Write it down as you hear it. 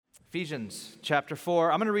Ephesians chapter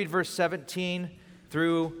 4. I'm going to read verse 17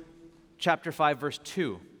 through chapter 5, verse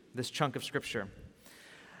 2, this chunk of Scripture.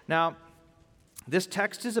 Now, this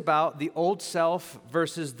text is about the old self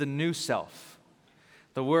versus the new self.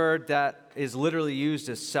 The word that is literally used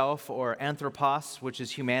is self or anthropos, which is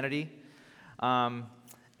humanity.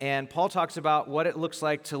 And Paul talks about what it looks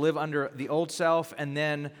like to live under the old self, and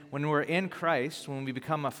then when we're in Christ, when we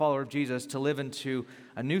become a follower of Jesus, to live into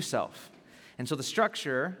a new self. And so the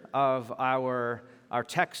structure of our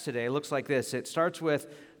text today looks like this. It starts with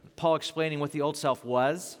Paul explaining what the old self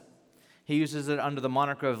was. He uses it under the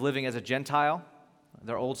moniker of living as a Gentile,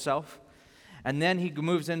 their old self. And then he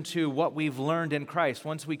moves into what we've learned in Christ.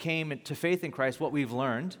 Once we came to faith in Christ, what we've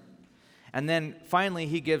learned. And then finally,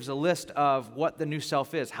 he gives a list of what the new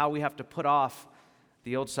self is, how we have to put off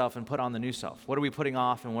the old self and put on the new self. What are we putting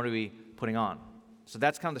off and what are we putting on? So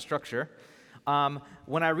that's kind of the structure.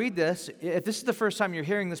 When I read this, if this is the first time you're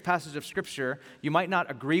hearing this passage of Scripture, you might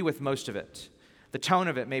not agree with most of it. The tone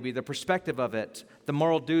of it, maybe, the perspective of it, the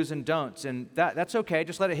moral do's and don'ts. And that's okay.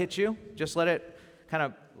 Just let it hit you. Just let it kind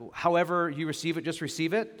of, however you receive it, just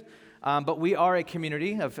receive it. But we are a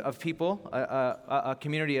community of people, a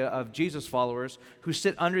community of Jesus followers who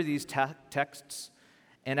sit under these texts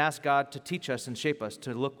and ask God to teach us and shape us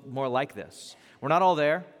to look more like this. We're not all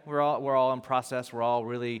there. We're all in process. We're all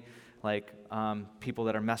really like people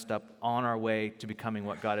that are messed up on our way to becoming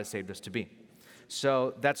what God has saved us to be.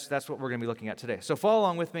 So that's what we're going to be looking at today. So follow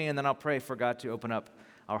along with me, and then I'll pray for God to open up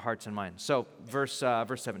our hearts and minds. So verse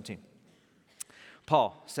 17.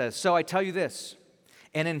 Paul says, "So I tell you this,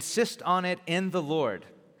 and insist on it in the Lord,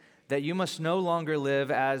 that you must no longer live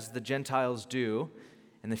as the Gentiles do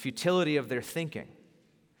in the futility of their thinking.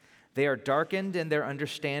 They are darkened in their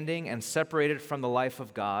understanding and separated from the life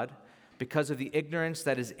of God because of the ignorance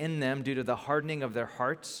that is in them due to the hardening of their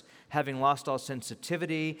hearts. Having lost all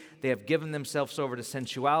sensitivity, they have given themselves over to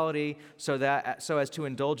sensuality so as to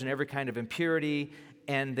indulge in every kind of impurity,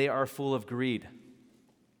 and they are full of greed.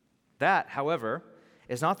 That, however,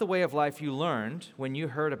 is not the way of life you learned when you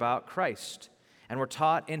heard about Christ and were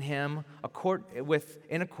taught in him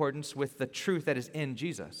in accordance with the truth that is in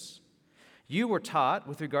Jesus. You were taught,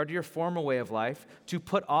 with regard to your former way of life, to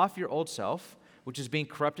put off your old self, which is being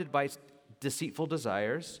corrupted by deceitful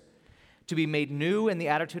desires, to be made new in the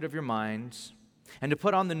attitude of your minds, and to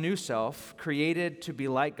put on the new self, created to be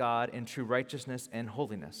like God in true righteousness and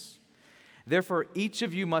holiness. Therefore, each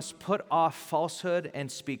of you must put off falsehood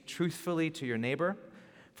and speak truthfully to your neighbor,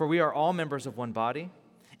 for we are all members of one body.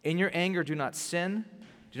 In your anger, do not sin.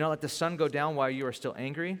 Do not let the sun go down while you are still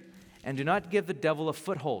angry, and do not give the devil a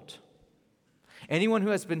foothold. Anyone who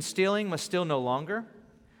has been stealing must steal no longer,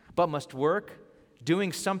 but must work,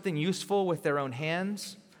 doing something useful with their own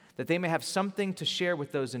hands, that they may have something to share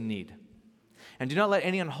with those in need. And do not let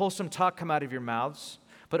any unwholesome talk come out of your mouths,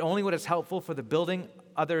 but only what is helpful for the building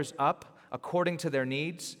others up according to their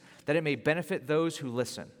needs, that it may benefit those who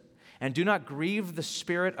listen. And do not grieve the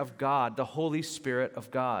Spirit of God, the Holy Spirit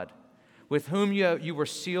of God, with whom you were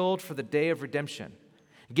sealed for the day of redemption.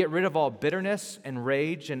 Get rid of all bitterness and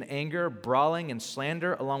rage and anger, brawling and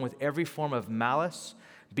slander, along with every form of malice.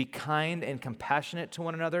 Be kind and compassionate to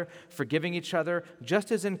one another, forgiving each other, just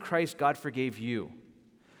as in Christ God forgave you.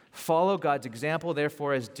 Follow God's example,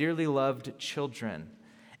 therefore, as dearly loved children,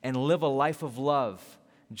 and live a life of love,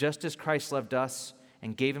 just as Christ loved us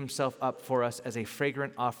and gave himself up for us as a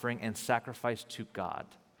fragrant offering and sacrifice to God."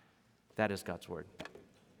 That is God's word.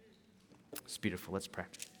 It's beautiful. Let's pray.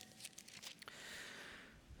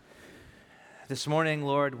 This morning,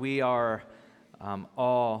 Lord, we are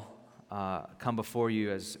all come before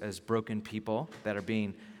you as broken people that are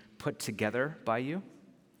being put together by you.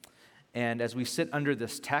 And as we sit under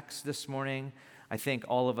this text this morning, I think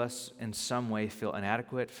all of us in some way feel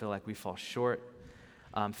inadequate, feel like we fall short,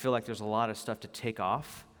 feel like there's a lot of stuff to take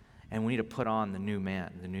off, and we need to put on the new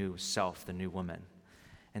man, the new self, the new woman.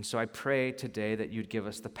 And so I pray today that you'd give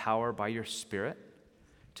us the power by your Spirit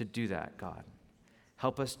to do that, God.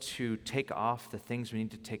 Help us to take off the things we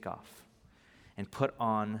need to take off and put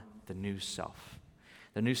on the new self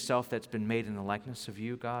that's been made in the likeness of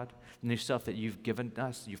you, God, the new self that you've given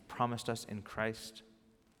us, you've promised us in Christ.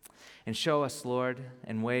 And show us, Lord,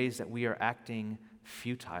 in ways that we are acting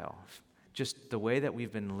futile, just the way that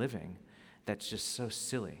we've been living that's just so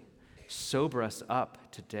silly. Sober us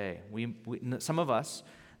up today. We some of us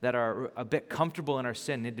that are a bit comfortable in our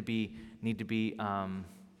sin need to be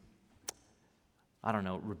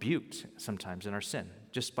rebuked sometimes in our sin,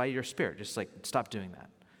 just by your Spirit. Just like, stop doing that.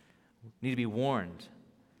 Need to be warned.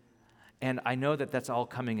 And I know that that's all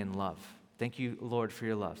coming in love. Thank you, Lord, for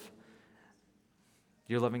your love.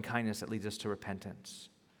 Your loving kindness that leads us to repentance.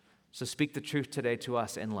 So speak the truth today to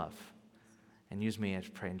us in love. And use me, I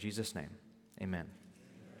pray in Jesus' name. Amen.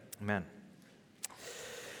 Amen.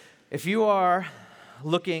 If you are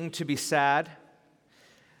looking to be sad,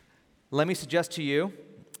 let me suggest to you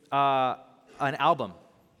an album.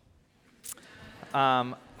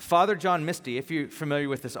 Father John Misty, if you're familiar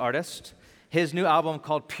with this artist, his new album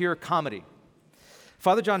called Pure Comedy.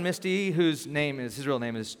 Father John Misty, his real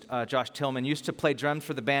name is Josh Tillman, used to play drums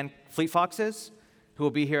for the band Fleet Foxes, who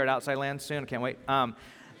will be here at Outside Lands soon. I can't wait.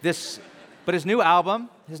 But his new album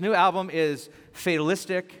is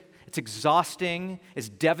fatalistic. It's exhausting. It's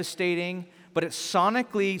devastating. But it's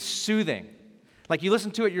sonically soothing. Like you listen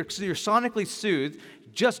to it, you're sonically soothed.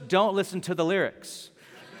 Just don't listen to the lyrics.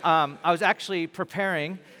 I was actually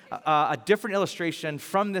preparing a different illustration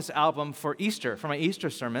from this album for Easter, for my Easter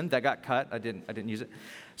sermon that got cut. I didn't use it.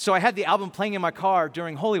 So I had the album playing in my car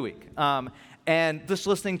during Holy Week. And just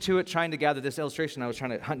listening to it, trying to gather this illustration I was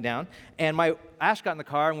trying to hunt down. And Ash got in the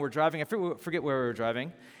car and we're driving. I forget where we were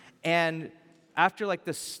driving. And after like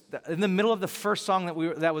this, in the middle of the first song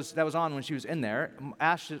that was on when she was in there,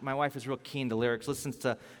 Ash, my wife, is real keen to lyrics, listens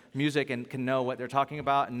to music and can know what they're talking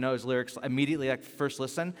about and knows lyrics immediately like first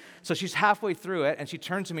listen. So she's halfway through it and she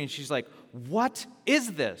turns to me and she's like, "What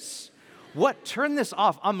is this? Turn this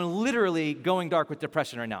off. I'm literally going dark with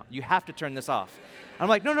depression right now. You have to turn this off." I'm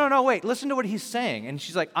like, no, wait, listen to what he's saying. And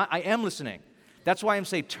she's like, I am listening. That's why I'm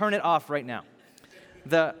saying turn it off right now.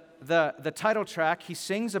 The title track, he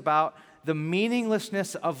sings about the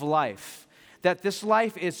meaninglessness of life, that this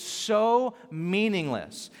life is so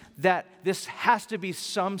meaningless that this has to be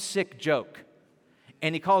some sick joke.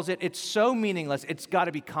 And he calls it's so meaningless, it's got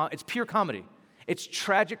to be, it's pure comedy. It's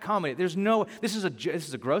tragic comedy. This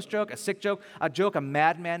is a gross joke, a sick joke, a joke a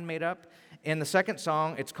madman made up. In the second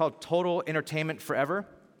song, it's called Total Entertainment Forever.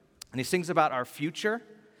 And he sings about our future.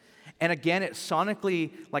 And again, it's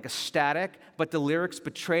sonically like a static, but the lyrics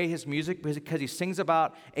betray his music because he sings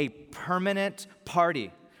about a permanent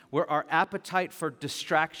party where our appetite for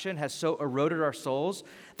distraction has so eroded our souls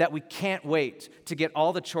that we can't wait to get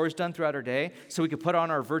all the chores done throughout our day so we can put on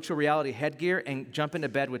our virtual reality headgear and jump into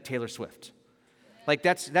bed with Taylor Swift. Like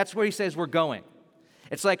that's where he says we're going.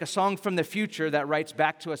 It's like a song from the future that writes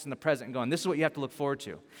back to us in the present and going, this is what you have to look forward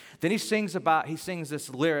to. Then he sings this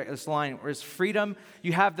line, where it's freedom,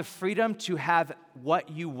 you have the freedom to have what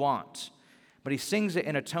you want. But he sings it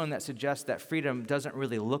in a tone that suggests that freedom doesn't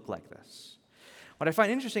really look like this. What I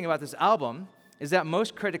find interesting about this album is that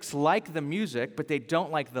most critics like the music, but they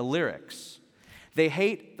don't like the lyrics. They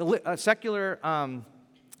hate the secular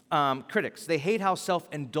critics. They hate how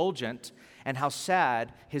self-indulgent and how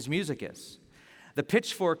sad his music is. The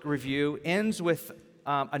Pitchfork review ends with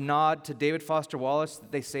a nod to David Foster Wallace.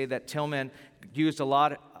 They say that Tillman used a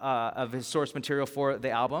lot of his source material for the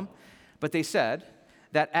album, but they said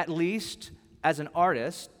that at least as an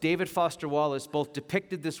artist, David Foster Wallace both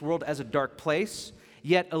depicted this world as a dark place,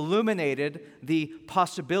 yet illuminated the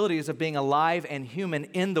possibilities of being alive and human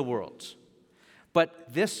in the world.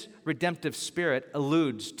 But this redemptive spirit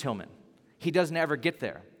eludes Tillman. He doesn't ever get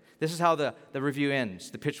there. This is how the review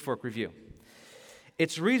ends, the Pitchfork review.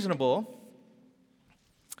 It's reasonable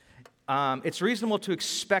to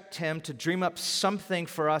expect him to dream up something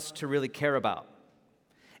for us to really care about.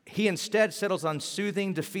 He instead settles on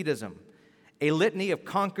soothing defeatism, a litany of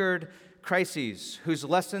conquered crises whose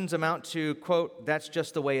lessons amount to, quote, "that's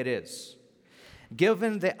just the way it is."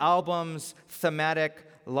 Given the album's thematic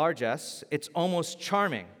largesse, it's almost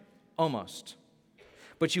charming, almost.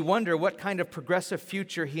 But you wonder what kind of progressive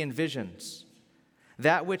future he envisions.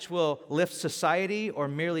 That which will lift society or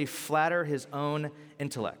merely flatter his own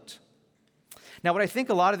intellect. Now, what I think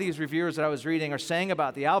a lot of these reviewers that I was reading are saying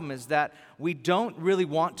about the album is that we don't really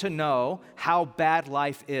want to know how bad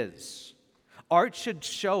life is. Art should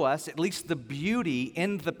show us at least the beauty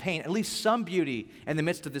in the pain, at least some beauty in the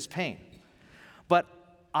midst of this pain. But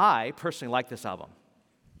I personally like this album.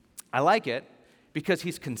 I like it because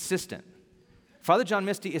he's consistent. Father John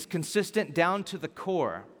Misty is consistent down to the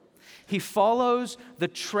core. He follows the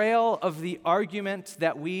trail of the argument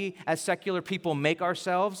that we as secular people make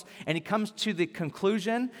ourselves, and he comes to the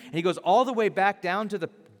conclusion, and he goes all the way back down to the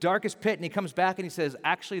darkest pit, and he comes back and he says,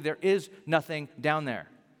 actually, there is nothing down there.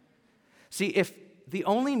 See, if the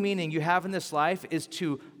only meaning you have in this life is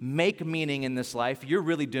to make meaning in this life, you're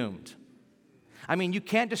really doomed. I mean, you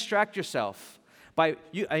can't distract yourself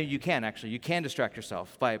you can distract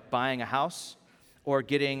yourself by buying a house, or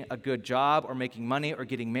getting a good job, or making money, or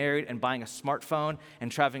getting married, and buying a smartphone,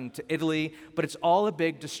 and traveling to Italy, but it's all a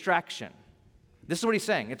big distraction. This is what he's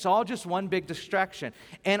saying. It's all just one big distraction,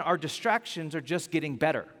 and our distractions are just getting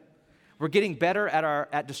better. We're getting better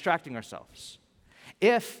at distracting ourselves.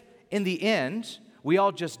 If in the end, we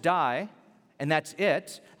all just die, and that's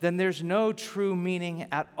it, then there's no true meaning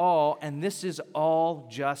at all, and this is all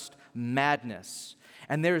just madness.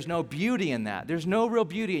 And there's no beauty in that. There's no real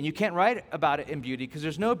beauty, and you can't write about it in beauty because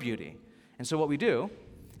there's no beauty. And so what we do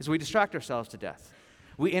is we distract ourselves to death.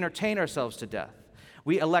 We entertain ourselves to death.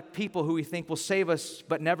 We elect people who we think will save us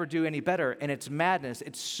but never do any better, and it's madness.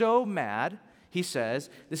 It's so mad, he says,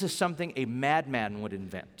 this is something a madman would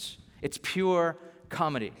invent. It's pure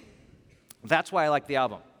comedy. That's why I like the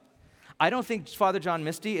album. I don't think Father John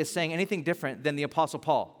Misty is saying anything different than the Apostle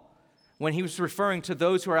Paul when he was referring to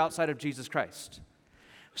those who are outside of Jesus Christ.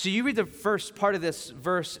 So you read the first part of this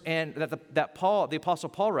verse and that the Apostle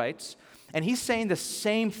Paul writes, and he's saying the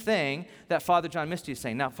same thing that Father John Misty is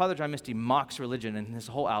saying. Now, Father John Misty mocks religion in his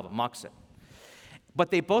whole album, mocks it.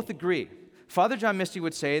 But they both agree. Father John Misty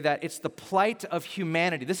would say that it's the plight of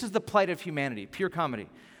humanity. This is the plight of humanity, pure comedy.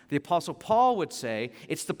 The Apostle Paul would say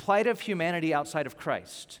it's the plight of humanity outside of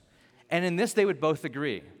Christ. And in this, they would both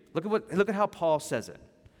agree. Look at how Paul says it.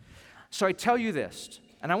 So I tell you this,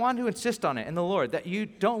 and I want to insist on it in the Lord, that you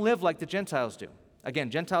don't live like the Gentiles do. Again,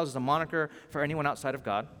 Gentiles is a moniker for anyone outside of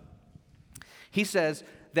God. He says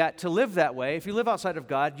that to live that way, if you live outside of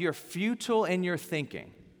God, you're futile in your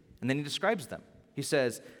thinking. And then he describes them. He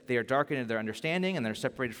says they are darkened in their understanding and they're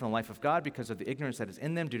separated from the life of God because of the ignorance that is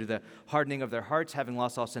in them due to the hardening of their hearts, having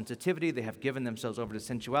lost all sensitivity. They have given themselves over to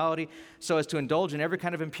sensuality so as to indulge in every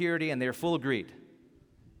kind of impurity, and they are full of greed.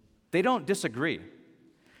 They don't disagree.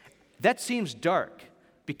 That seems dark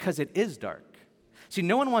because it is dark. See,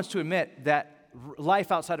 no one wants to admit that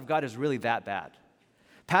life outside of God is really that bad.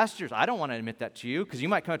 Pastors, I don't want to admit that to you because you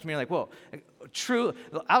might come up to me and like, whoa, true,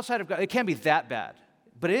 outside of God, it can't be that bad.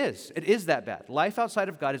 But it is. It is that bad. Life outside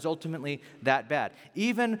of God is ultimately that bad.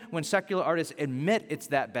 Even when secular artists admit it's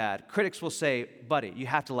that bad, critics will say, buddy, you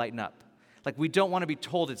have to lighten up. Like, we don't want to be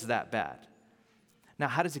told it's that bad. Now,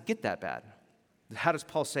 how does it get that bad? How does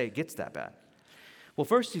Paul say it gets that bad? Well,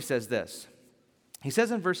 first he says this. He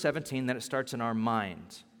says in verse 17 that it starts in our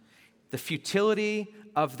mind. The futility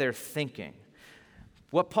of their thinking.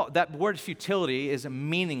 That word futility is a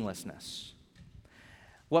meaninglessness.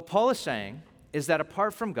 What Paul is saying is that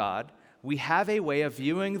apart from God, we have a way of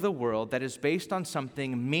viewing the world that is based on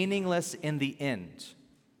something meaningless in the end.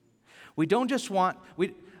 We don't just want,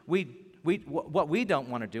 what we don't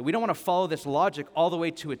want to do, we don't want to follow this logic all the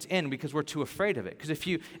way to its end because we're too afraid of it. Because if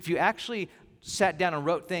you actually sat down and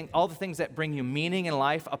wrote all the things that bring you meaning in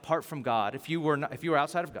life apart from God, if you were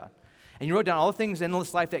outside of God, and you wrote down all the things in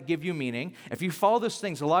this life that give you meaning, if you follow those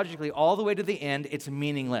things logically all the way to the end, it's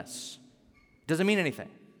meaningless. It doesn't mean anything.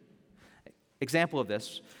 Example of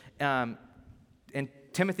this, in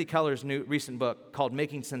Timothy Keller's recent book called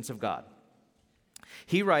Making Sense of God.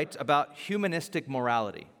 He writes about humanistic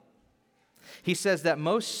morality. He says that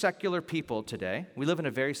most secular people today, we live in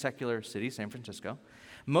a very secular city, San Francisco,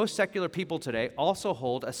 most secular people today also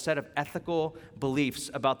hold a set of ethical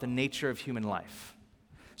beliefs about the nature of human life.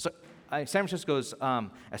 So San Francisco is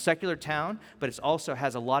a secular town, but it also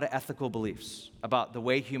has a lot of ethical beliefs about the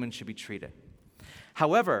way humans should be treated.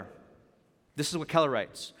 However, this is what Keller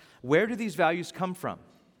writes. Where do these values come from?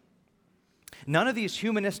 None of these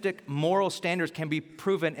humanistic moral standards can be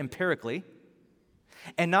proven empirically.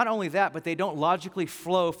 And not only that, but they don't logically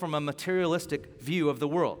flow from a materialistic view of the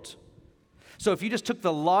world. So if you just took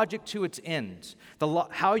the logic to its end,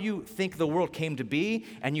 how you think the world came to be,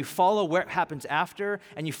 and you follow where it happens after,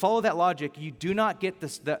 and you follow that logic, you do not get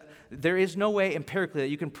this. There is no way empirically that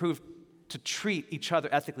you can prove to treat each other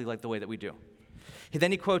ethically like the way that we do.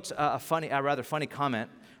 Then he quotes a rather funny comment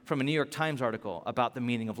from a New York Times article about the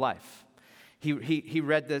meaning of life. He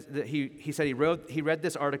read this. He said he read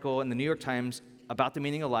this article in the New York Times about the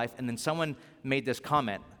meaning of life, and then someone made this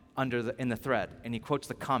comment in the thread, and he quotes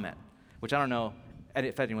the comment, which I don't know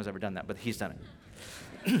if anyone's ever done that, but he's done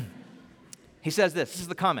it. He says this is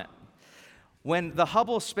the comment. When the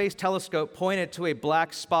Hubble Space Telescope pointed to a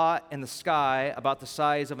black spot in the sky about the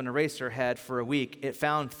size of an eraser head for a week, it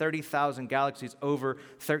found 30,000 galaxies over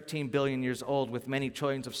 13 billion years old with many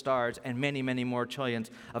trillions of stars and many, many more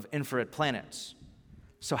trillions of infrared planets.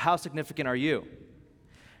 So how significant are you?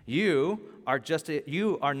 You are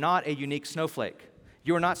not a unique snowflake.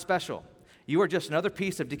 You are not special. You are just another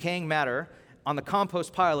piece of decaying matter on the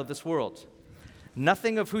compost pile of this world.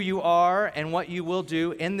 Nothing of who you are and what you will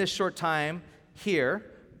do in this short time here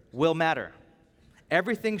will matter.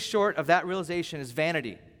 Everything short of that realization is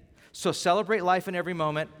vanity. So celebrate life in every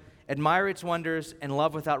moment, admire its wonders, and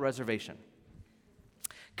love without reservation.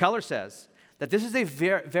 Keller says that this is a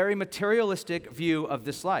very, very materialistic view of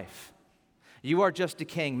this life. You are just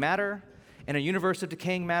decaying matter in a universe of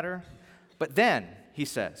decaying matter. But then, he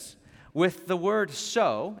says, with the word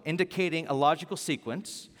so indicating a logical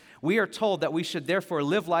sequence, we are told that we should therefore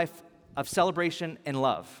live life of celebration and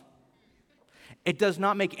love. It does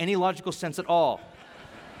not make any logical sense at all.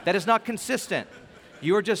 That is not consistent.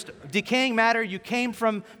 You are just decaying matter. You came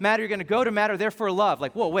from matter. You're going to go to matter, therefore love.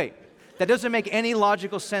 Like, whoa, wait. That doesn't make any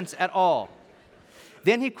logical sense at all.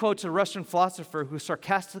 Then he quotes a Russian philosopher who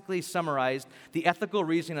sarcastically summarized the ethical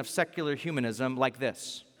reasoning of secular humanism like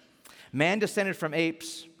this: man descended from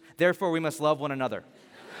apes, therefore we must love one another.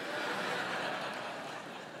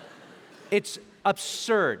 It's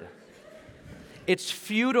absurd. It's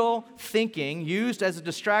futile thinking used as a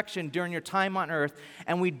distraction during your time on earth,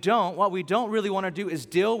 and what we don't really want to do is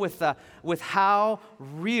deal with how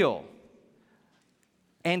real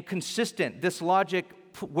and consistent this logic,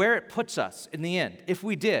 where it puts us in the end. If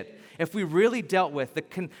we really dealt with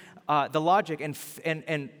the logic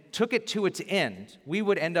and took it to its end, we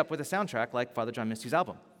would end up with a soundtrack like Father John Misty's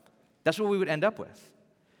album. That's what we would end up with.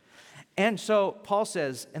 And so Paul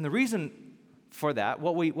says, and the reason for that,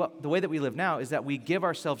 the way that we live now is that we give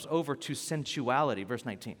ourselves over to sensuality, verse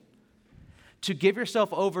 19. To give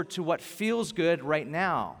yourself over to what feels good right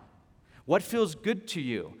now. What feels good to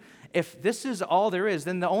you? If this is all there is,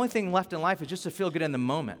 then the only thing left in life is just to feel good in the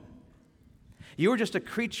moment. You are just a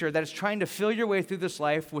creature that is trying to feel your way through this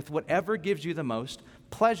life with whatever gives you the most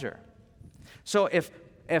pleasure. So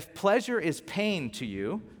if pleasure is pain to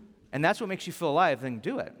you, and that's what makes you feel alive, then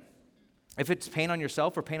do it. If it's pain on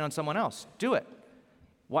yourself or pain on someone else, do it.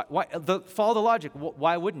 Follow the logic.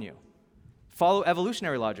 Why wouldn't you? Follow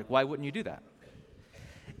evolutionary logic. Why wouldn't you do that?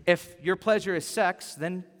 If your pleasure is sex,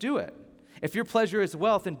 then do it. If your pleasure is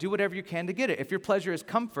wealth, then do whatever you can to get it. If your pleasure is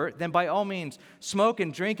comfort, then by all means, smoke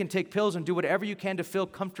and drink and take pills and do whatever you can to feel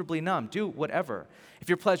comfortably numb. Do whatever. If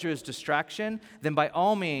your pleasure is distraction, then by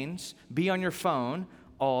all means, be on your phone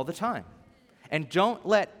all the time. And don't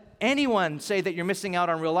let anyone say that you're missing out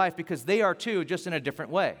on real life, because they are too, just in a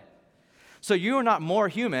different way. So you are not more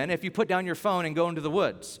human if you put down your phone and go into the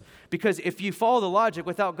woods. Because if you follow the logic,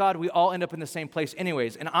 without God, we all end up in the same place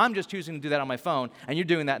anyways. And I'm just choosing to do that on my phone, and you're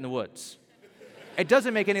doing that in the woods. It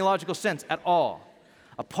doesn't make any logical sense at all.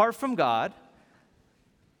 Apart from God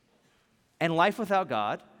and life without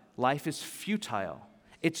God, life is futile.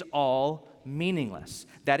 It's all meaningless.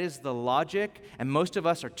 That is the logic, and most of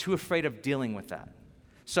us are too afraid of dealing with that.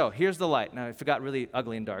 So here's the light. Now, if it got really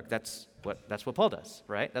ugly and dark, that's what Paul does,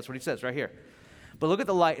 right? That's what he says right here. But look at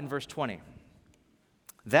the light in verse 20.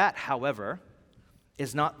 That, however,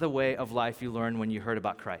 is not the way of life you learned when you heard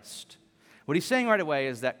about Christ. What he's saying right away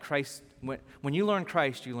is that Christ, when you learn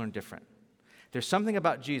Christ, you learn different. There's something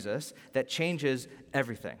about Jesus that changes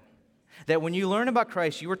everything. That when you learn about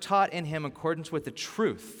Christ, you were taught in him in accordance with the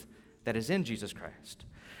truth that is in Jesus Christ.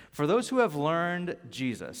 For those who have learned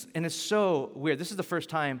Jesus, and it's so weird, this is the first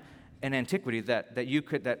time in antiquity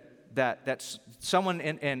that someone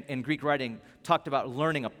in Greek writing talked about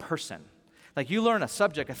learning a person. Like you learn a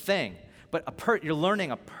subject, a thing, but you're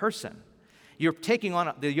learning a person. You're taking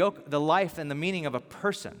on the life and the meaning of a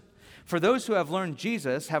person. For those who have learned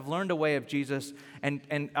Jesus, have learned a way of Jesus,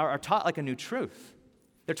 and are taught like a new truth.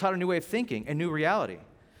 They're taught a new way of thinking, a new reality.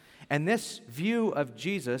 And this view of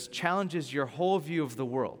Jesus challenges your whole view of the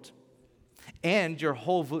world and your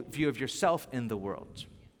whole view of yourself in the world.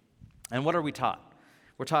 And what are we taught?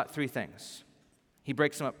 We're taught three things. He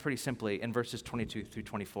breaks them up pretty simply in verses 22 through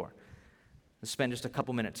 24. Let's spend just a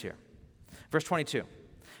couple minutes here. Verse 22.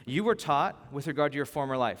 You were taught with regard to your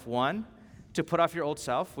former life. 1, to put off your old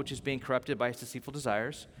self, which is being corrupted by its deceitful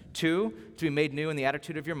desires. 2, to be made new in the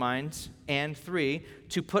attitude of your minds. And 3,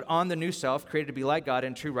 to put on the new self, created to be like God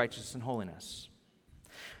in true righteousness and holiness.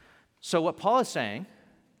 So what Paul is saying,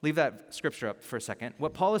 leave that scripture up for a second.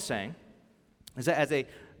 What Paul is saying is that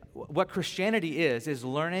what Christianity is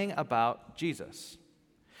learning about Jesus.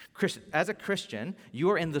 As a Christian,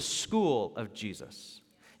 you are in the school of Jesus.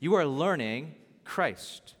 You are learning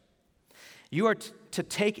Christ. You are to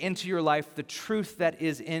take into your life the truth that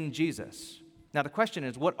is in Jesus. Now the question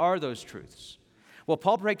is, what are those truths? Well,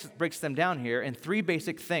 Paul breaks them down here in 3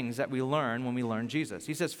 basic things that we learn when we learn Jesus.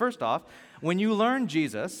 He says, first off, when you learn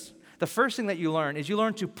Jesus, the first thing that you learn is you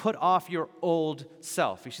learn to put off your old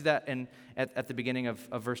self. You see that at the beginning of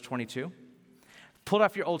verse 22? Put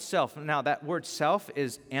off your old self. Now that word self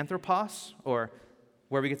is anthropos, or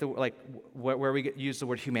where we get use the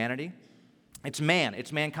word humanity. It's man,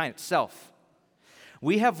 it's mankind, it's self.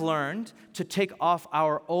 We have learned to take off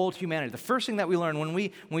our old humanity. The first thing that we learn when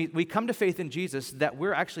we come to faith in Jesus, that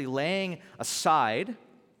we're actually laying aside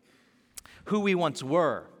who we once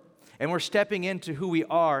were, and we're stepping into who we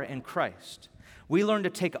are in Christ. We learn to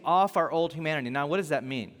take off our old humanity. Now, what does that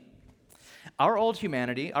mean? Our old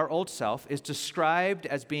humanity, our old self, is described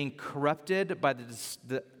as being corrupted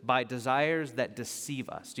by desires that deceive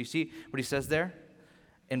us. Do you see what he says there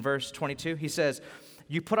in verse 22? He says,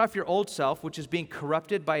 you put off your old self, which is being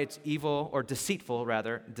corrupted by its evil, or deceitful,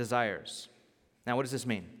 rather, desires. Now, what does this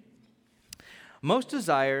mean? Most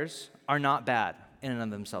desires are not bad in and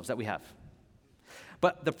of themselves that we have.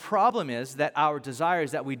 But the problem is that our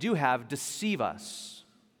desires that we do have deceive us.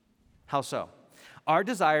 How so? Our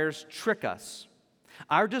desires trick us.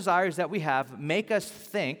 Our desires that we have make us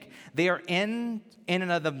think they are in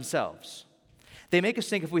and of themselves. They make us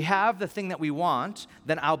think if we have the thing that we want,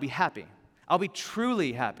 then I'll be happy. I'll be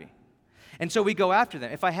truly happy. And so we go after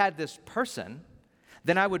them. If I had this person,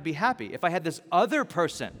 then I would be happy. If I had this other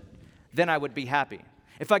person, then I would be happy.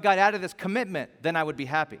 If I got out of this commitment, then I would be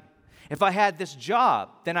happy. If I had this job,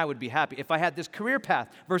 then I would be happy. If I had this career path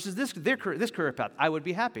versus this career path, I would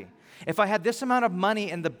be happy. If I had this amount of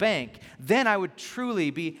money in the bank, then I would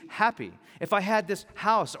truly be happy. If I had this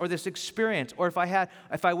house or this experience, or if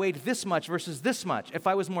I weighed this much versus this much, if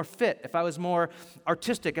I was more fit, if I was more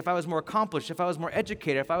artistic, if I was more accomplished, if I was more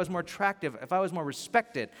educated, if I was more attractive, if I was more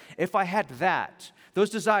respected, if I had that, those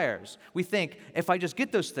desires, we think if I just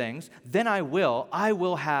get those things, then I will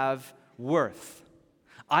have worth.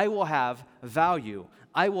 I will have value.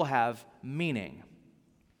 I will have meaning.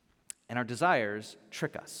 And our desires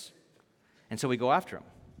trick us. And so we go after them.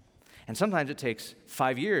 And sometimes it takes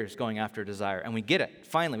 5 years going after a desire, and we get it.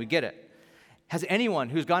 Finally, we get it. Has anyone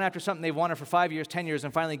who's gone after something they've wanted for 5 years, 10 years,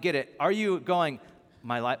 and finally get it, are you going,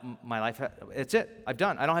 my life, it's it. I'm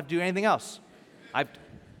done. I don't have to do anything else.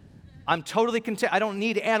 I'm totally content. I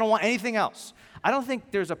don't want anything else. I don't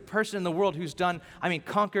think there's a person in the world who's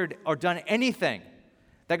conquered or done anything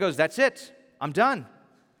that goes, that's it. I'm done.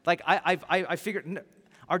 Like, I figured,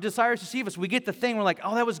 our desires deceive us. We get the thing, we're like,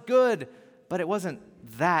 oh, that was good, but it wasn't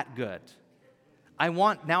that good.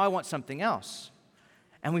 Now I want something else.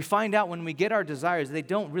 And we find out when we get our desires, they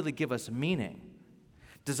don't really give us meaning.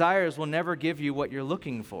 Desires will never give you what you're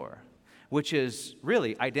looking for, which is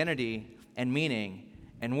really identity and meaning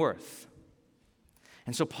and worth.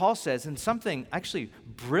 And so Paul says, and something actually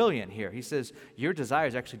brilliant here, he says, your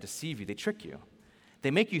desires actually deceive you. They trick you.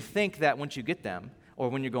 They make you think that once you get them, or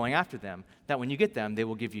when you're going after them, that when you get them, they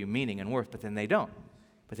will give you meaning and worth, but then they don't.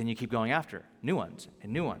 But then you keep going after new ones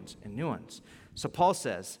and new ones and new ones. So Paul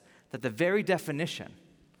says that the very definition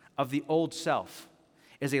of the old self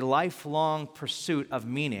is a lifelong pursuit of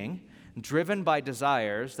meaning driven by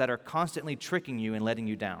desires that are constantly tricking you and letting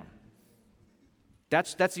you down.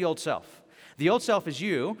 That's the old self. The old self is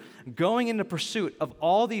you going into pursuit of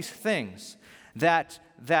all these things that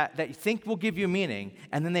you think will give you meaning,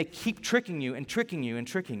 and then they keep tricking you and tricking you and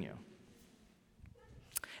tricking you.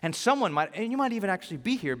 And you might even actually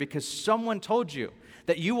be here because someone told you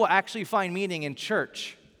that you will actually find meaning in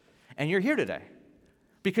church, and you're here today.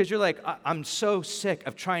 Because you're like, I'm so sick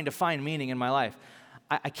of trying to find meaning in my life.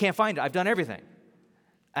 I can't find it. I've done everything.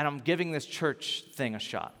 And I'm giving this church thing a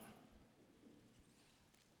shot.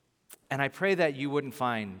 And I pray that you wouldn't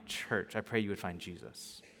find church. I pray you would find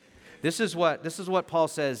Jesus. This is what Paul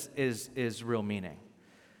says is real meaning.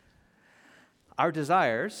 Our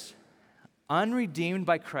desires, unredeemed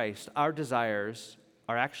by Christ, our desires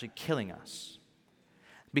are actually killing us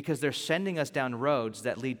because they're sending us down roads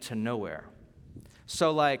that lead to nowhere.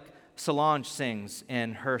 So like Solange sings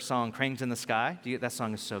in her song, Cranes in the Sky. That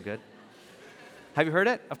song is so good. Have you heard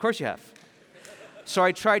it? Of course you have. So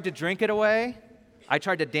I tried to drink it away. I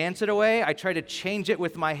tried to dance it away. I tried to change it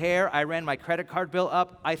with my hair. I ran my credit card bill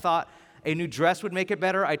up. I thought a new dress would make it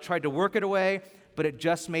better. I tried to work it away, but it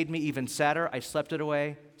just made me even sadder. I slept it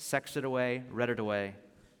away, sexed it away, read it away,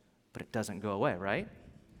 but it doesn't go away, right?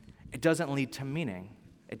 It doesn't lead to meaning.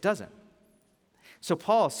 It doesn't. So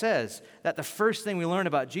Paul says that the first thing we learn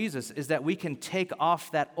about Jesus is that we can take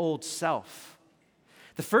off that old self.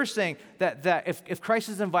 The first thing that if Christ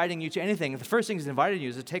is inviting you to anything, the first thing he's inviting you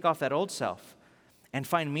is to take off that old self and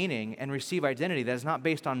find meaning and receive identity that is not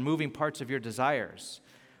based on moving parts of your desires,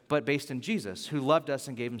 but based in Jesus, who loved us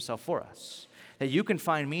and gave himself for us. That you can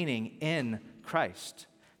find meaning in Christ.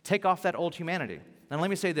 Take off that old humanity. And let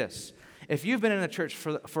me say this. If you've been in the church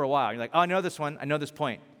for a while, you're like, oh, I know this one. I know this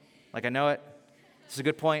point. Like, I know it. This is a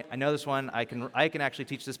good point. I know this one. I can actually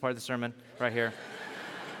teach this part of the sermon right here.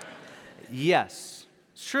 Yes,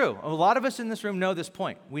 it's true. A lot of us in this room know this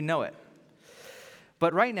point. We know it.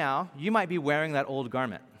 But right now, you might be wearing that old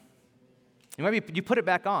garment. You put it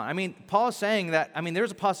back on. I mean, Paul is saying that, there's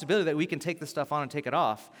a possibility that we can take this stuff on and take it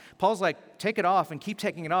off. Paul's like, take it off and keep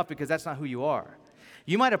taking it off because that's not who you are.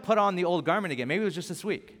 You might have put on the old garment again. Maybe it was just this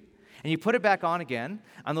week. And you put it back on again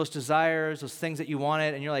on those desires, those things that you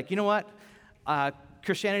wanted, and you're like, you know what?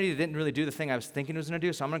 Christianity didn't really do the thing I was thinking it was going to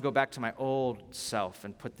do, so I'm going to go back to my old self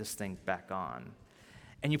and put this thing back on.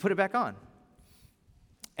 And you put it back on.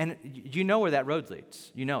 And you know where that road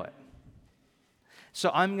leads. You know it. So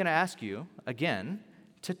I'm going to ask you, again,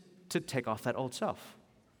 to take off that old self.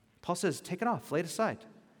 Paul says, take it off, lay it aside.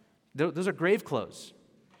 Those are grave clothes.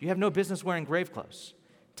 You have no business wearing grave clothes.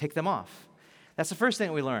 Take them off. That's the first thing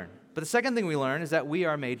that we learn. But the second thing we learn is that we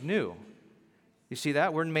are made new. You see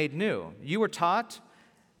that? We're made new. You were taught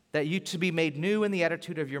that you to be made new in the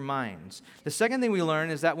attitude of your minds. The second thing we learn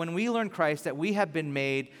is that when we learn Christ, that we have been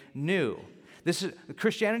made new.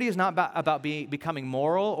 Christianity is not about becoming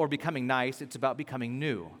moral or becoming nice. It's about becoming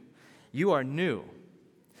new. You are new.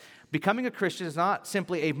 Becoming a Christian is not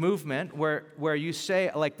simply a movement where you say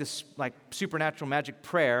this supernatural magic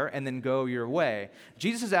prayer and then go your way.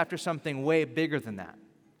 Jesus is after something way bigger than that,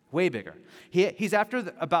 way bigger. He's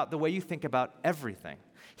after about the way you think about everything.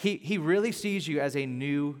 He really sees you as a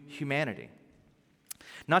new humanity.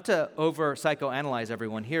 Not to over psychoanalyze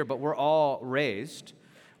everyone here, but we're all raised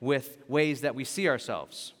with ways that we see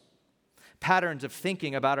ourselves. Patterns of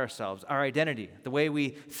thinking about ourselves, our identity, the way we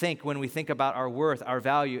think when we think about our worth, our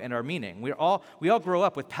value, and our meaning. We all grow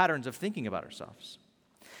up with patterns of thinking about ourselves.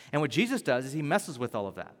 And what Jesus does is he messes with all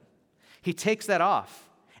of that. He takes that off,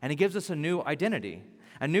 and he gives us a new identity,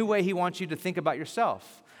 a new way he wants you to think about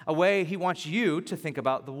yourself, a way he wants you to think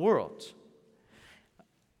about the world.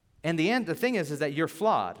 And the thing is that you're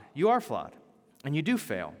flawed. You are flawed, and you do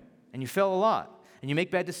fail, and you fail a lot, and you make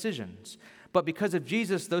bad decisions. But because of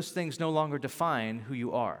Jesus, those things no longer define who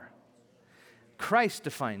you are. Christ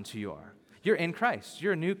defines who you are. You're in Christ.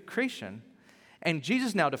 You're a new creation. And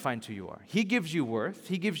Jesus now defines who you are. He gives you worth.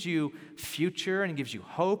 He gives you future, and he gives you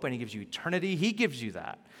hope, and he gives you eternity. He gives you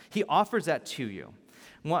that. He offers that to you.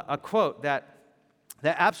 A quote that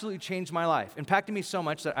absolutely changed my life, impacted me so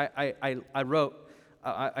much that I wrote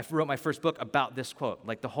my first book about this quote.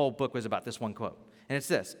 Like the whole book was about this one quote. And it's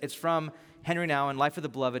this. It's from Henry Nouwen, Life of the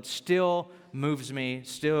Beloved. Still moves me,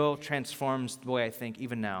 still transforms the way I think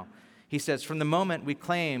even now. He says, from the moment we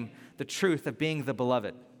claim the truth of being the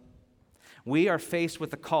beloved, we are faced with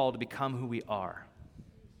the call to become who we are.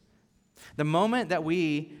 The moment that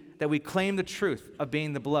we claim the truth of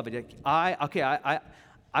being the beloved, I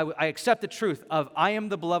accept the truth of I am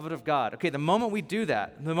the beloved of God. Okay, the moment we do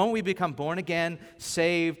that, the moment we become born again,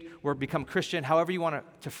 saved, or become Christian, however you want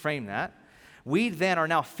to frame that, we then are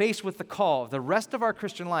now faced with the call of the rest of our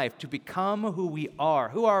Christian life to become who we are.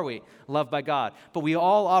 Who are we? Loved by God. But we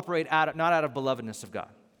all operate not out of belovedness of God.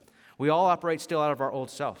 We all operate still out of our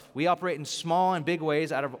old self. We operate in small and big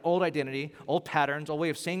ways out of old identity, old patterns, old way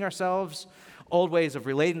of seeing ourselves, old ways of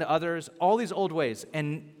relating to others, all these old ways.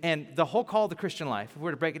 And the whole call of the Christian life, if we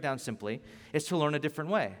were to break it down simply, is to learn a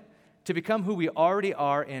different way, to become who we already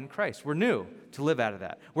are in Christ. We're new, to live out of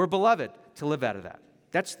that. We're beloved, to live out of that.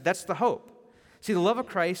 That's the hope. See, the love of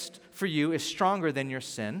Christ for you is stronger than your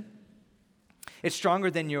sin. It's stronger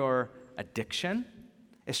than your addiction.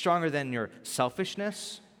 It's stronger than your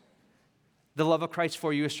selfishness. The love of Christ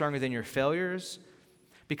for you is stronger than your failures.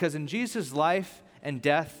 Because in Jesus' life and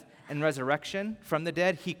death and resurrection from the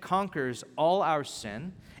dead, he conquers all our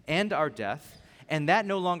sin and our death, and that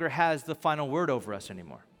no longer has the final word over us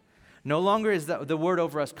anymore. No longer is the word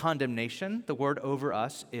over us condemnation. The word over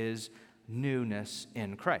us is newness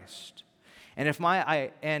in Christ. And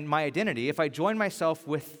my identity, if I join myself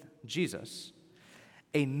with Jesus,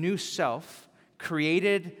 a new self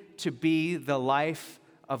created to be the life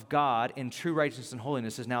of God in true righteousness and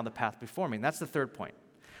holiness is now the path before me. And that's the third point.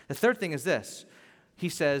 The third thing is this. He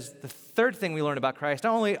says the third thing we learn about Christ,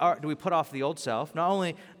 not only do we put off the old self, not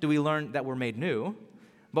only do we learn that we're made new,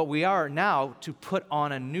 but we are now to put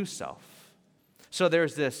on a new self. So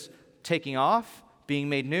there's this taking off, being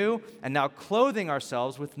made new, and now clothing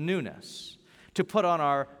ourselves with newness, to put on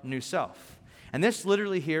our new self. And this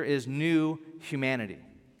literally here is new humanity.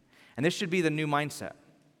 And this should be the new mindset.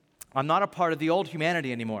 I'm not a part of the old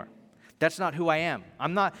humanity anymore. That's not who I am.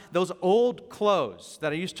 I'm not, those old clothes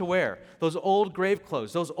that I used to wear, those old grave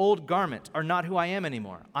clothes, those old garments are not who I am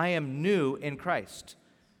anymore. I am new in Christ.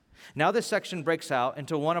 Now this section breaks out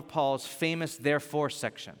into one of Paul's famous therefore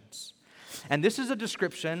sections. And this is a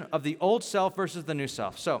description of the old self versus the new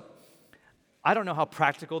self. So, I don't know how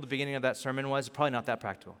practical the beginning of that sermon was. Probably not that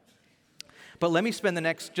practical. But let me spend the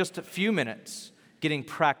next just a few minutes getting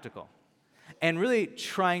practical and really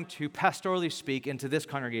trying to pastorally speak into this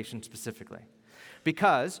congregation specifically.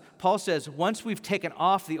 Because Paul says once we've taken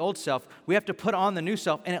off the old self, we have to put on the new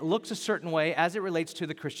self, and it looks a certain way as it relates to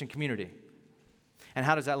the Christian community. And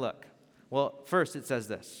how does that look? Well, first it says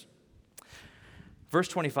this. Verse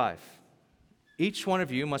 25. each one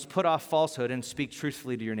of you must put off falsehood and speak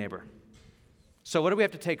truthfully to your neighbor. So what do we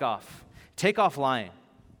have to take off? Take off lying.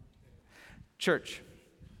 Church,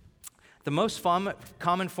 the most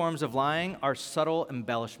common forms of lying are subtle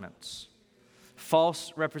embellishments,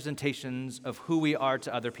 false representations of who we are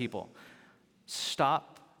to other people.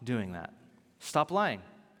 Stop doing that. Stop lying.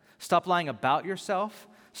 Stop lying about yourself.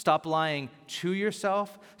 Stop lying to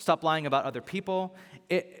yourself. Stop lying about other people.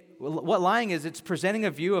 What lying is, it's presenting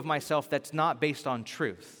a view of myself that's not based on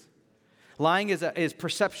truth. Lying is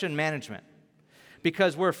perception management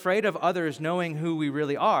because we're afraid of others knowing who we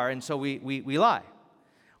really are, and so we lie.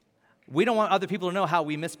 We don't want other people to know how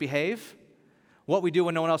we misbehave, what we do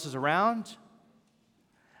when no one else is around.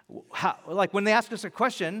 Like when they ask us a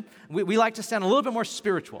question, we like to sound a little bit more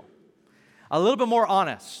spiritual, a little bit more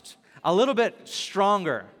honest, a little bit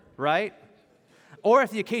stronger, right? Or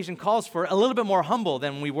if the occasion calls for it, a little bit more humble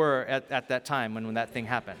than we were at that time when that thing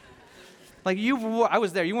happened. Like I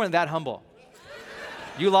was there. You weren't that humble.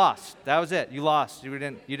 You lost. That was it. You lost. You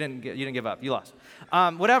didn't give up. You lost.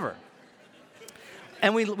 Whatever.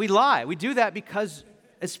 And we lie. We do that because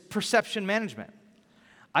it's perception management.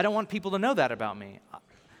 I don't want people to know that about me.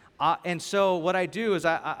 And so what I do is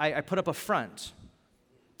I put up a front,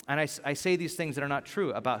 and I say these things that are not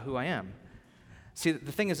true about who I am. See,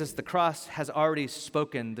 the thing is this, the cross has already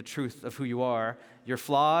spoken the truth of who you are. You're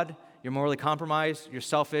flawed, you're morally compromised, you're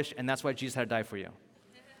selfish, and that's why Jesus had to die for you.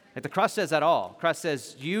 Like the cross says that all. The cross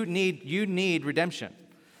says you need redemption.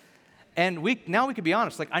 And now we can be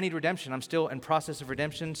honest, like I need redemption. I'm still in process of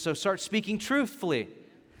redemption, so start speaking truthfully.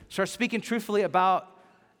 Start speaking truthfully about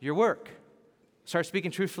your work. Start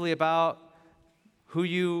speaking truthfully about who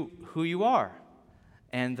you are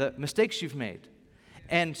and the mistakes you've made.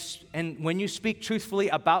 And when you speak truthfully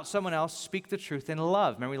about someone else, speak the truth in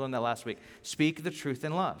love. Remember we learned that last week. Speak the truth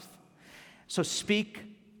in love. So speak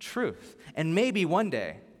truth. And maybe one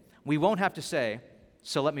day we won't have to say,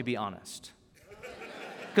 so let me be honest.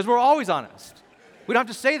 Because we're always honest. We don't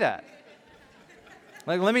have to say that.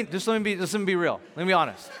 Like let me be real. Let me be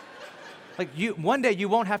honest. Like one day you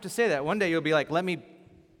won't have to say that. One day you'll be like, let me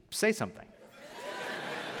say something.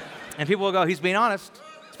 And people will go, he's being honest.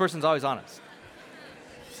 This person's always honest.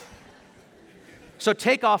 So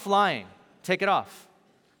take off lying. Take it off.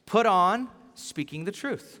 Put on speaking the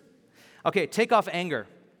truth. Okay, take off anger.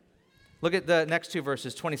 Look at the next two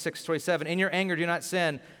verses, 26, 27. In your anger, do not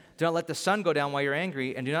sin. Do not let the sun go down while you're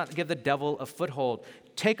angry, and do not give the devil a foothold.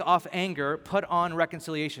 Take off anger, put on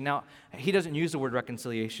reconciliation. Now, he doesn't use the word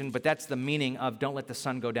reconciliation, but that's the meaning of don't let the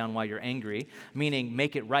sun go down while you're angry, meaning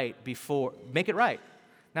make it right.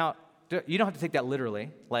 Now, you don't have to take that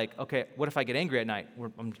literally. Like, okay, what if I get angry at night?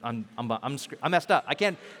 I'm messed up. I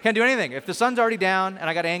can't do anything. If the sun's already down and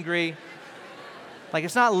I got angry, like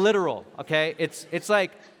it's not literal, okay? It's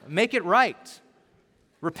like make it right.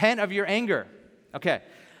 Repent of your anger. Okay.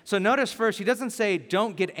 So notice first, he doesn't say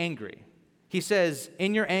don't get angry. He says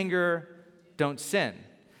in your anger, don't sin.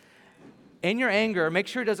 In your anger, make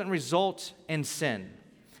sure it doesn't result in sin.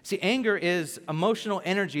 See, anger is emotional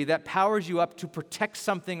energy that powers you up to protect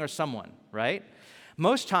something or someone, right?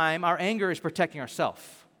 Most time, our anger is protecting ourselves.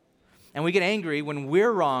 And we get angry when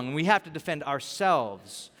we're wrong and we have to defend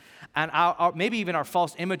ourselves and maybe even our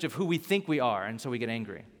false image of who we think we are, and so we get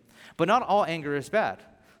angry. But not all anger is bad.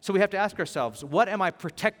 So we have to ask ourselves, what am I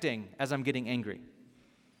protecting as I'm getting angry?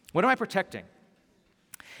 What am I protecting?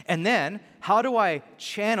 And then, how do I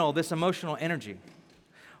channel this emotional energy?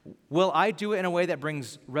 Will I do it in a way that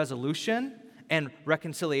brings resolution and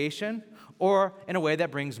reconciliation, or in a way that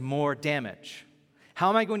brings more damage? How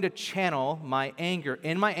am I going to channel my anger?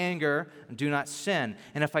 In my anger, do not sin.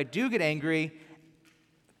 And if I do get angry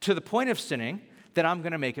to the point of sinning, then I'm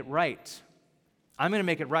going to make it right. I'm going to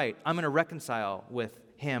make it right. I'm going to reconcile with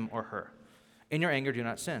him or her. In your anger, do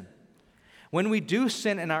not sin. When we do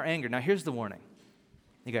sin in our anger, now here's the warning.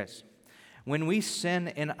 You guys, when we sin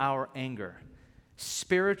in our anger,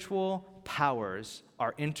 spiritual powers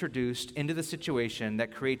are introduced into the situation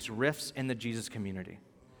that creates rifts in the Jesus community.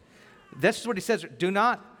 This is what he says, do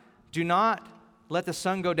not let the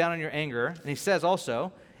sun go down in your anger. And he says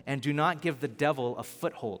also, and do not give the devil a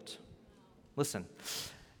foothold. Listen,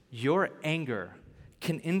 your anger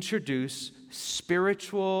can introduce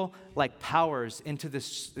spiritual powers into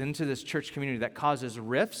this church community that causes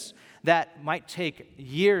rifts that might take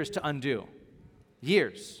years to undo.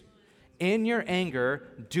 Years. In your anger,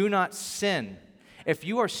 do not sin. If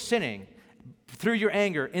you are sinning through your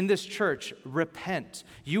anger in this church, repent.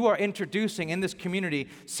 You are introducing in this community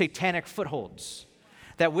satanic footholds.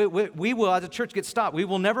 That we will, as a church, get stopped.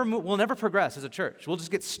 We'll never progress as a church. We'll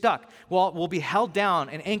just get stuck. We'll be held down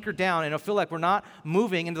and anchored down, and it'll feel like we're not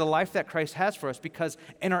moving into the life that Christ has for us because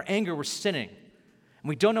in our anger, we're sinning. And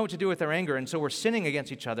we don't know what to do with our anger, and so we're sinning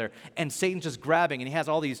against each other, and Satan's just grabbing, and he has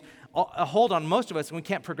a hold on most of us, and we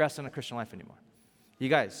can't progress in a Christian life anymore. You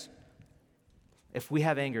guys, if we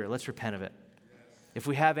have anger, let's repent of it. If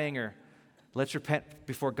we have anger, let's repent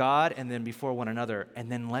before God and then before one another,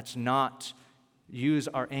 and then let's not use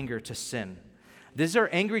our anger to sin. These are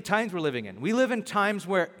angry times we're living in. We live in times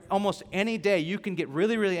where almost any day you can get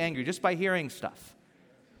really, really angry just by hearing stuff.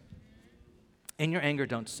 In your anger,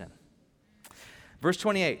 don't sin. Verse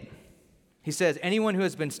 28, he says, anyone who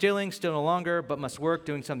has been stealing, steal no longer, but must work,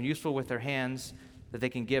 doing something useful with their hands that they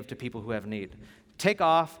can give to people who have need. Take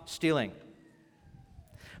off stealing.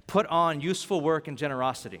 Put on useful work and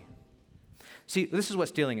generosity. See, this is what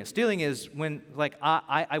stealing is. Stealing is when, like,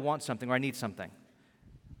 I want something or I need something,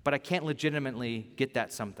 but I can't legitimately get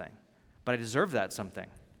that something, but I deserve that something.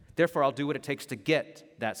 Therefore, I'll do what it takes to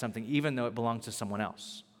get that something, even though it belongs to someone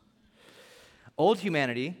else. Old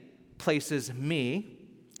humanity places me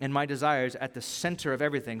and my desires at the center of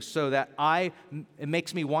everything so that it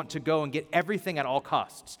makes me want to go and get everything at all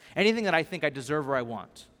costs, anything that I think I deserve or I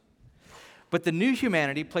want. But the new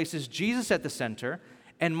humanity places Jesus at the center,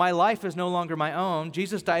 and my life is no longer my own.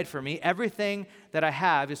 Jesus died for me. Everything that I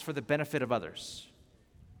have is for the benefit of others.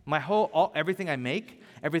 Everything I make,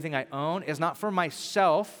 everything I own is not for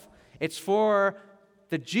myself. It's for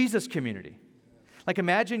the Jesus community. Like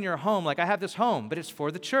imagine your home, like I have this home, but it's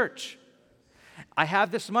for the church. I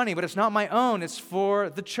have this money, but it's not my own. It's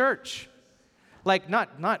for the church. Like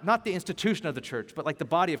not the institution of the church, but like the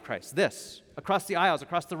body of Christ. This, across the aisles,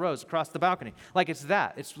 across the rows, across the balcony. Like it's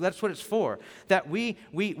that. That's what it's for. That we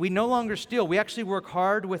no longer steal. We actually work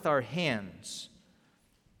hard with our hands.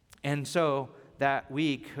 And so that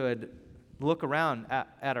we could look around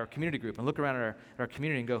at our community group and look around at our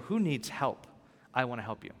community and go, who needs help? I want to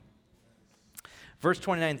help you. Verse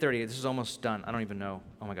 29-30, this is almost done. I don't even know.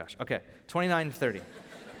 Oh my gosh. Okay, 29-30.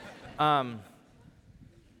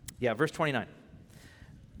 Verse 29.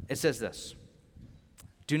 It says this.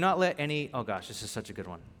 Do not let any, oh gosh, this is such a good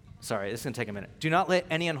one. Sorry, this is going to take a minute. Do not let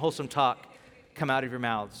any unwholesome talk come out of your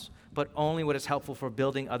mouths, but only what is helpful for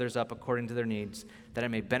building others up according to their needs, that it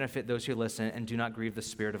may benefit those who listen, and do not grieve the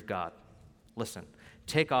Spirit of God. Listen,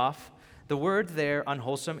 take off. The word there,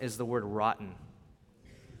 unwholesome, is the word rotten.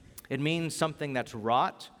 It means something that's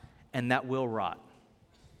rot and that will rot.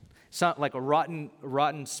 So, like a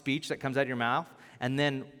rotten speech that comes out of your mouth, and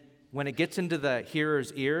then when it gets into the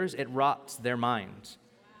hearer's ears, it rots their minds.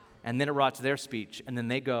 And then it rots their speech, and then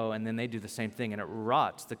they go and then they do the same thing, and it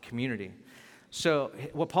rots the community. So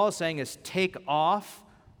what Paul is saying is take off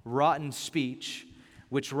rotten speech,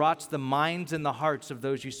 which rots the minds and the hearts of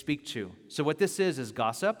those you speak to. So what this is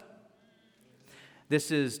gossip. This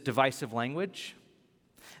is divisive language.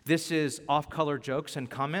 This is off-color jokes and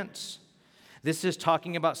comments. This is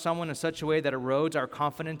talking about someone in such a way that erodes our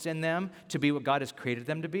confidence in them to be what God has created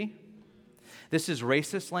them to be. This is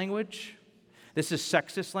racist language. This is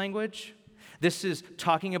sexist language. This is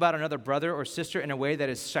talking about another brother or sister in a way that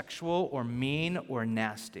is sexual or mean or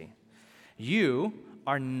nasty. You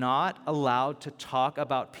are not allowed to talk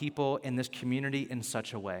about people in this community in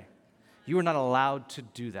such a way. You are not allowed to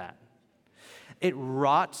do that. It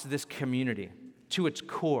rots this community to its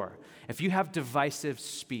core. If you have divisive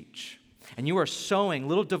speech and you are sowing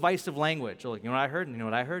little divisive language, like, you know what I heard, you know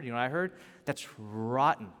what I heard, you know what I heard, that's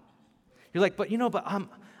rotten. You're like, but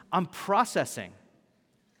I'm processing.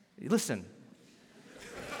 Listen.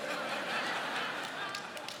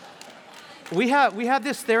 We have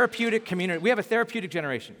this therapeutic community. We have a therapeutic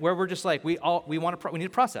generation where we're just like, we need to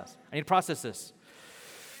process. I need to process this.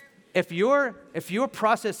 If your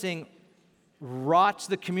processing rots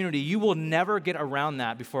the community, you will never get around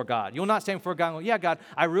that before God. You'll not stand before God and go, yeah, God,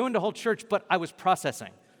 I ruined a whole church, but I was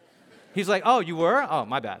processing. He's like, oh, you were? Oh,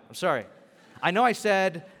 my bad. I'm sorry. I know I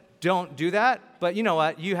said don't do that, but you know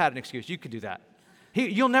what? You had an excuse. You could do that.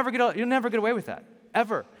 You'll never get away with that,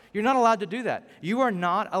 ever. You're not allowed to do that. You are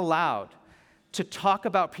not allowed to talk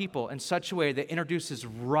about people in such a way that introduces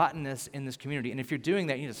rottenness in this community. And if you're doing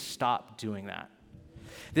that, you need to stop doing that.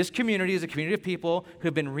 This community is a community of people who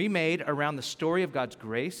have been remade around the story of God's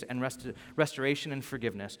grace and restoration and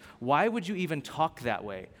forgiveness. Why would you even talk that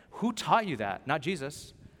way? Who taught you that? Not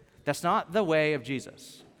Jesus. That's not the way of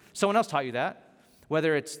Jesus. Someone else taught you that,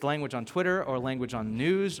 whether it's language on Twitter or language on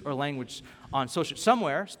news or language on social,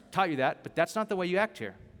 somewhere taught you that, but that's not the way you act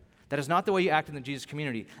here. That is not the way you act in the Jesus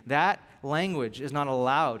community. That language is not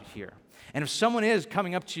allowed here. And if someone is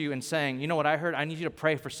coming up to you and saying, you know what I heard, I need you to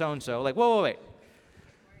pray for so-and-so, like, whoa, wait.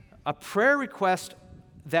 a prayer request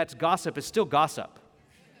that's gossip is still gossip.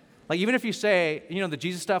 Like, even if you say, the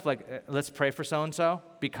Jesus stuff, like, let's pray for so-and-so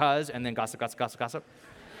because, and then gossip.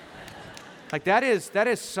 Like, that's,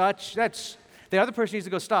 the other person needs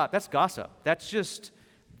to go, stop. That's gossip.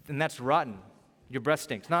 And that's rotten. Your breath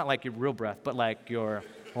stinks. Not like your real breath, but like your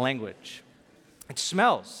language. It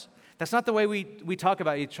smells. That's not the way we talk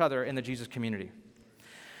about each other in the Jesus community.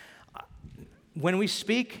 When we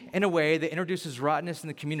speak in a way that introduces rottenness in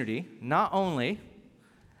the community, not only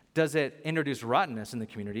does it introduce rottenness in the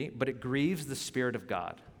community, but it grieves the Spirit of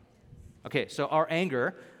God. Okay, so our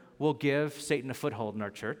anger will give Satan a foothold in our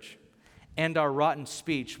church, and our rotten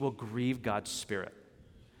speech will grieve God's Spirit.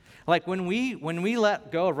 Like, when we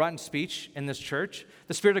let go of rotten speech in this church,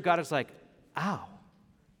 the Spirit of God is like, ow,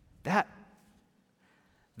 that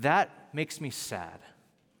makes me sad.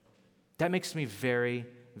 That makes me very,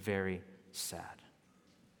 very sad.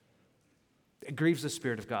 It grieves the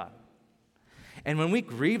Spirit of God. And when we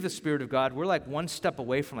grieve the Spirit of God, we're like one step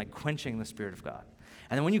away from like quenching the Spirit of God.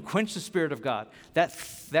 And then when you quench the Spirit of God, that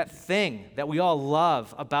thing that we all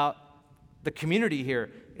love about the community here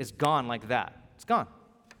is gone like that. It's gone.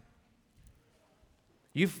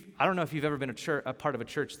 I don't know if you've ever been a part of a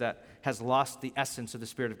church that has lost the essence of the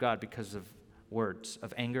Spirit of God because of words,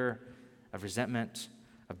 of anger, of resentment,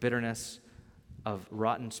 of bitterness, of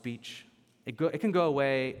rotten speech. It can go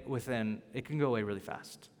away really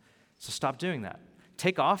fast. So stop doing that.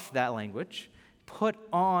 Take off that language. Put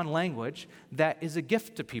on language that is a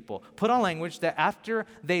gift to people. Put on language that after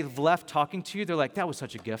they've left talking to you, they're like, that was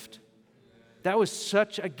such a gift. That was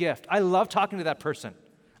such a gift. I love talking to that person.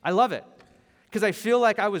 I love it because I feel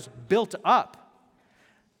like I was built up.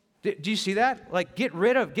 Do you see that? Like, get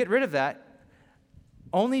rid of that.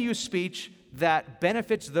 Only use speech that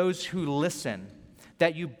benefits those who listen,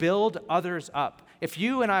 that you build others up. If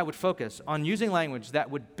you and I would focus on using language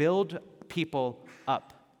that would build people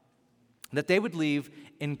up, that they would leave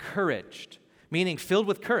encouraged, meaning filled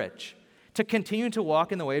with courage, to continue to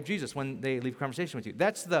walk in the way of Jesus when they leave conversation with you.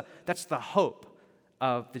 That's the hope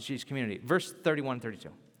of the Jesus community. Verse 31 and 32.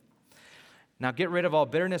 Now get rid of all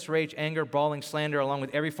bitterness, rage, anger, brawling, slander, along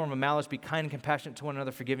with every form of malice. Be kind and compassionate to one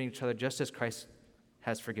another, forgiving each other, just as Christ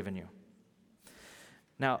has forgiven you.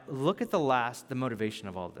 Now, look at the motivation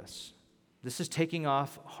of all of this. This is taking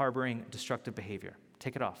off harboring destructive behavior.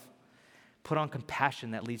 Take it off. Put on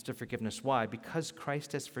compassion that leads to forgiveness. Why? Because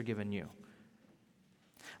Christ has forgiven you.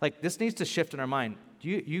 Like, this needs to shift in our mind.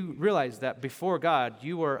 You realize that before God,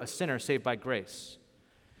 you were a sinner saved by grace.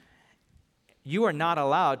 You are not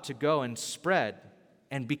allowed to go and spread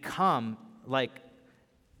and become like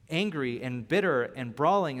angry and bitter and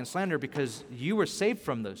brawling and slander because you were saved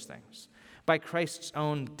from those things by Christ's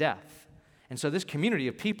own death. And so this community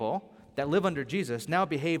of people that live under Jesus now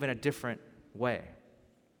behave in a different way.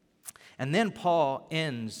 And then Paul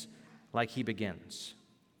ends like he begins.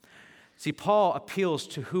 See, Paul appeals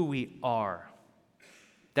to who we are.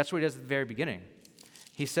 That's what he does at the very beginning.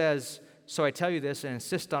 He says, so I tell you this and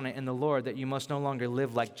insist on it in the Lord that you must no longer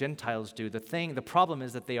live like Gentiles do. The problem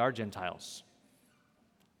is that they are Gentiles.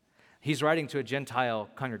 He's writing to a Gentile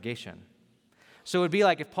congregation. So it would be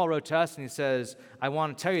like if Paul wrote to us and he says, I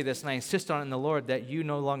want to tell you this and I insist on it in the Lord that you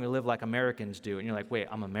no longer live like Americans do. And you're like, wait,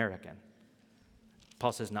 I'm American.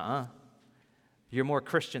 Paul says, nuh-uh. You're more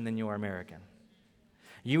Christian than you are American.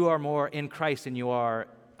 You are more in Christ than you are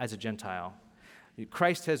as a Gentile.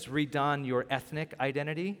 Christ has redone your ethnic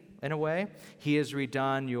identity in a way. He has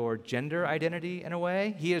redone your gender identity in a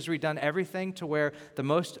way. He has redone everything to where the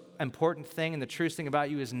most important thing and the truest thing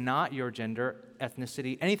about you is not your gender,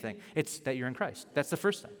 ethnicity, anything. It's that you're in Christ. That's the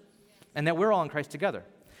first thing. And that we're all in Christ together.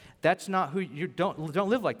 That's not who you don't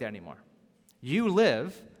live like that anymore. You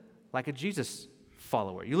live like a Jesus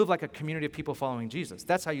follower. You live like a community of people following Jesus.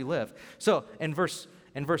 That's how you live. So in verse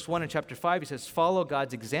 1 in chapter 5, he says, follow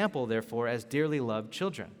God's example, therefore, as dearly loved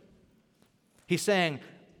children. He's saying,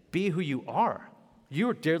 be who you are. You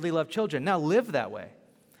are dearly loved children. Now live that way.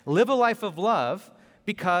 Live a life of love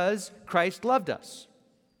because Christ loved us.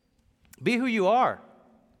 Be who you are.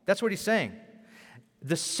 That's what he's saying.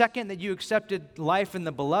 The second that you accepted life in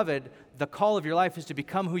the beloved, the call of your life is to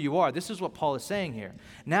become who you are. This is what Paul is saying here.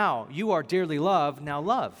 Now, you are dearly loved, now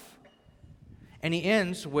love. And he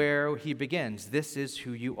ends where he begins. This is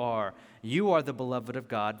who you are. You are the beloved of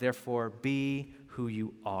God, therefore be who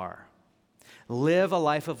you are. Live a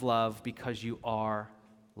life of love because you are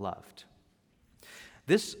loved.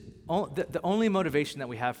 The only motivation that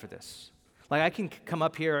we have for this, like I can come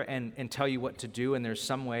up here and tell you what to do, and there's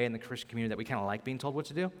some way in the Christian community that we kind of like being told what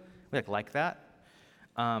to do. We like that.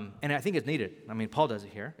 And I think it's needed. I mean, Paul does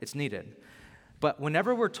it here. It's needed. But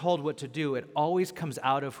whenever we're told what to do, it always comes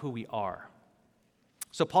out of who we are.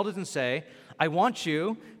 So Paul doesn't say, I want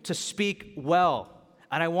you to speak well,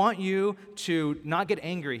 and I want you to not get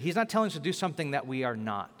angry. He's not telling us to do something that we are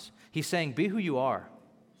not. He's saying, be who you are.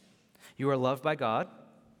 You are loved by God.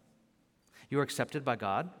 You are accepted by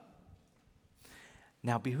God.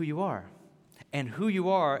 Now be who you are. And who you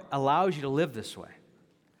are allows you to live this way.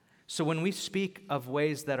 So when we speak of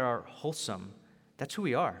ways that are wholesome, that's who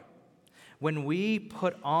we are. When we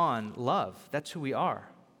put on love, that's who we are.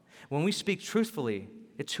 When we speak truthfully,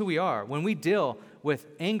 it's who we are. When we deal with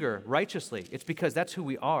anger righteously, it's because that's who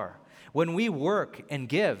we are. When we work and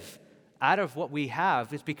give out of what we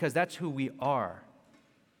have, it's because that's who we are.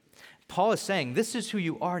 Paul is saying, this is who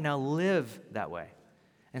you are, now live that way.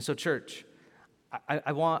 And so, church,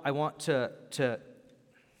 I want to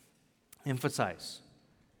emphasize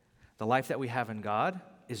the life that we have in God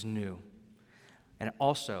is new. And it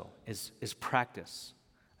also is practice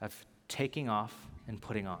of taking off and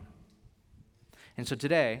putting on. And so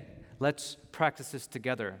today, let's practice this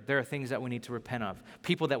together. There are things that we need to repent of.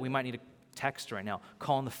 People that we might need to text right now,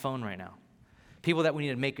 call on the phone right now. People that we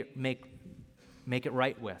need to make it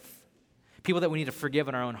right with. People that we need to forgive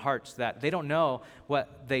in our own hearts that they don't know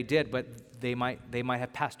what they did, but they might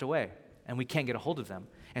have passed away, and we can't get a hold of them.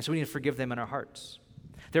 And so we need to forgive them in our hearts.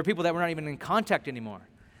 There are people that we're not even in contact anymore,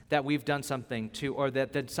 that we've done something to, or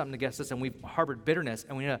that did something against us, and we've harbored bitterness,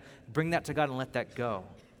 and we need to bring that to God and let that go.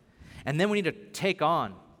 And then we need to take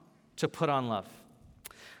on, to put on love.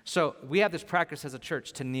 So we have this practice as a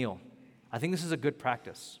church to kneel. I think this is a good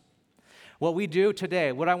practice. What we do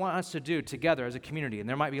today, what I want us to do together as a community, and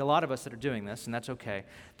there might be a lot of us that are doing this, and that's okay,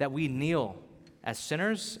 that we kneel as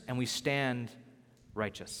sinners and we stand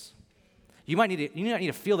righteous. You might need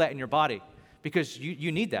to feel that in your body, because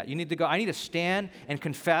you need that. You need to go, I need to stand and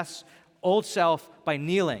confess old self by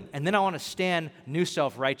kneeling, and then I want to stand new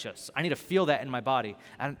self righteous. I need to feel that in my body,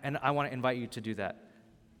 and I want to invite you to do that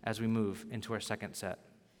as we move into our second set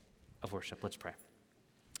of worship. Let's pray.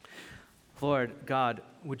 Lord God,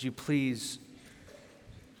 would you please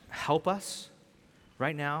help us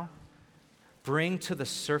right now, bring to the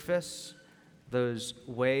surface those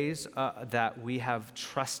ways that we have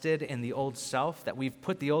trusted in the old self, that we've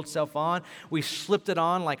put the old self on. We slipped it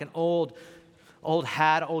on like an old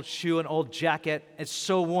hat, old shoe, an old jacket. It's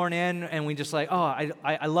so worn in, and we just like, oh,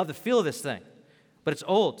 I love the feel of this thing. But it's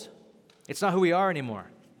old. It's not who we are anymore.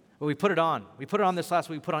 But we put it on. We put it on this last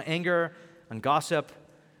week. We put on anger and gossip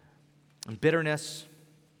and bitterness.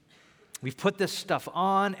 We've put this stuff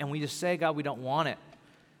on, and we just say, God, we don't want it.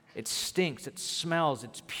 It stinks, it smells,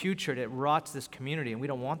 it's putrid, it rots this community, and we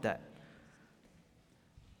don't want that.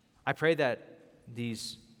 I pray that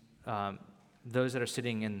those that are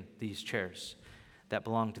sitting in these chairs that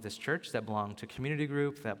belong to this church, that belong to community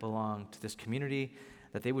group, that belong to this community,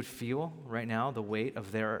 that they would feel right now the weight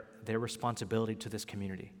of their responsibility to this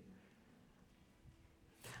community.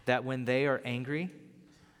 That when they are angry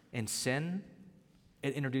in sin,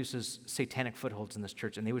 it introduces satanic footholds in this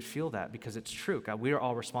church, and they would feel that because it's true. God, we are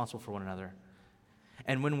all responsible for one another.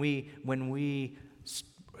 And when we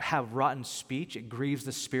have rotten speech, it grieves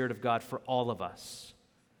the Spirit of God for all of us.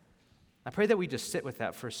 I pray that we just sit with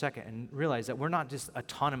that for a second and realize that we're not just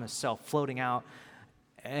autonomous self floating out,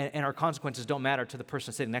 and our consequences don't matter to the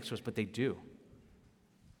person sitting next to us, but they do.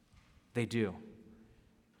 They do.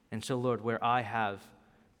 And so, Lord, where I have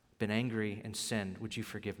been angry and sinned, would you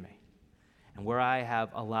forgive me? And where I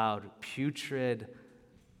have allowed putrid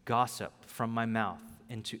gossip from my mouth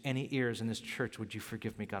into any ears in this church, would you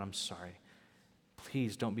forgive me? God, I'm sorry.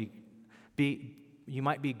 Please don't be you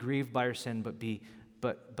might be grieved by our sin, but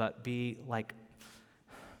be like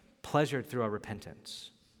pleasured through our repentance.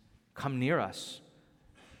 Come near us.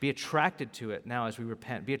 Be attracted to it now as we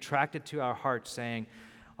repent. Be attracted to our hearts, saying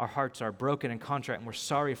our hearts are broken and contrite, and we're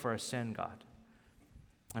sorry for our sin, God.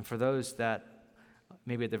 And for those that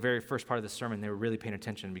maybe at the very first part of the sermon, they were really paying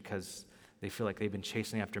attention because they feel like they've been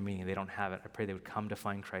chasing after meaning and they don't have it, I pray they would come to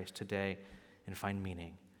find Christ today and find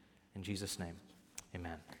meaning. In Jesus' name,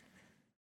 amen.